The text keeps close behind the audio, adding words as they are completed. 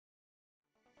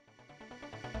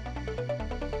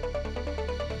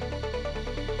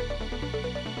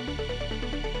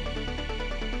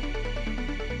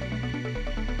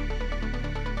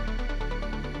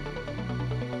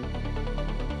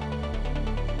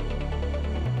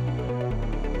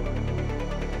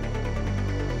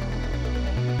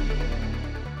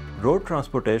Road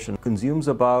transportation consumes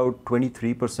about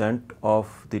 23%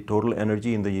 of the total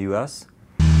energy in the US,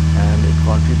 and it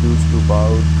contributes to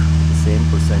about the same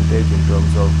percentage in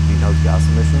terms of greenhouse gas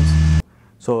emissions.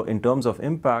 So in terms of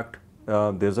impact,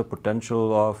 there's a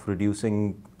potential of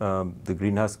reducing the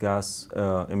greenhouse gas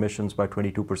emissions by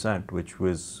 22%, which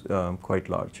was quite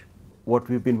large. What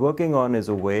we've been working on is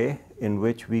a way in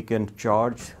which we can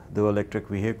charge the electric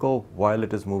vehicle while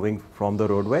it is moving from the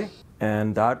roadway.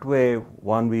 And that way,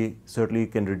 one, we certainly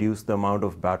can reduce the amount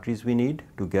of batteries we need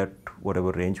to get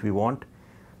whatever range we want.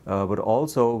 But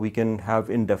also we can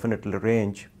have indefinite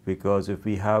range, because if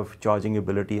we have charging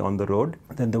ability on the road,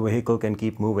 then the vehicle can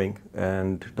keep moving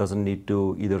and doesn't need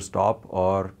to either stop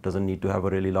or doesn't need to have a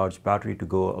really large battery to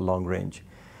go a long range.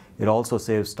 It also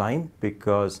saves time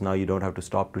because now you don't have to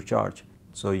stop to charge.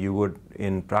 So you would,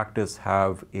 in practice,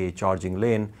 have a charging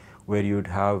lane where you'd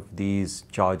have these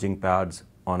charging pads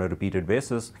on a repeated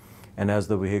basis. And as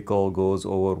the vehicle goes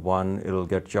over one, it'll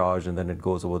get charged, and then it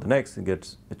goes over the next and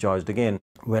gets charged again.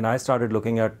 When I started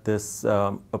looking at this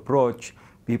approach,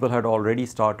 people had already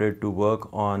started to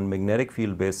work on magnetic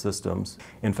field-based systems.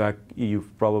 In fact,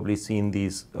 you've probably seen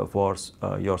these for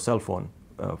your cell phone,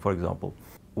 for example.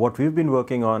 What we've been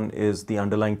working on is the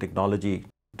underlying technology.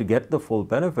 To get the full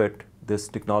benefit, this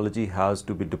technology has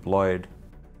to be deployed.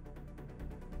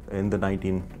 In the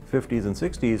 1950s and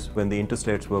 60s, when the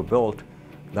interstates were built,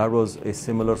 that was a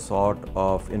similar sort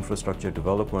of infrastructure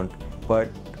development. But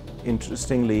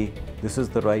interestingly, this is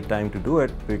the right time to do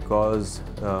it because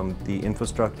the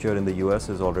infrastructure in the US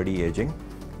is already aging,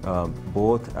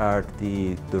 both at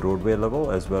the roadway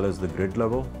level as well as the grid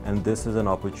level. And this is an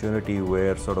opportunity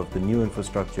where sort of the new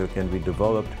infrastructure can be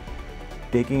developed,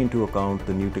 taking into account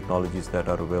the new technologies that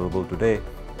are available today,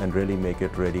 and really make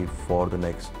it ready for the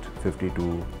next 50 to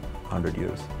 100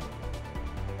 years.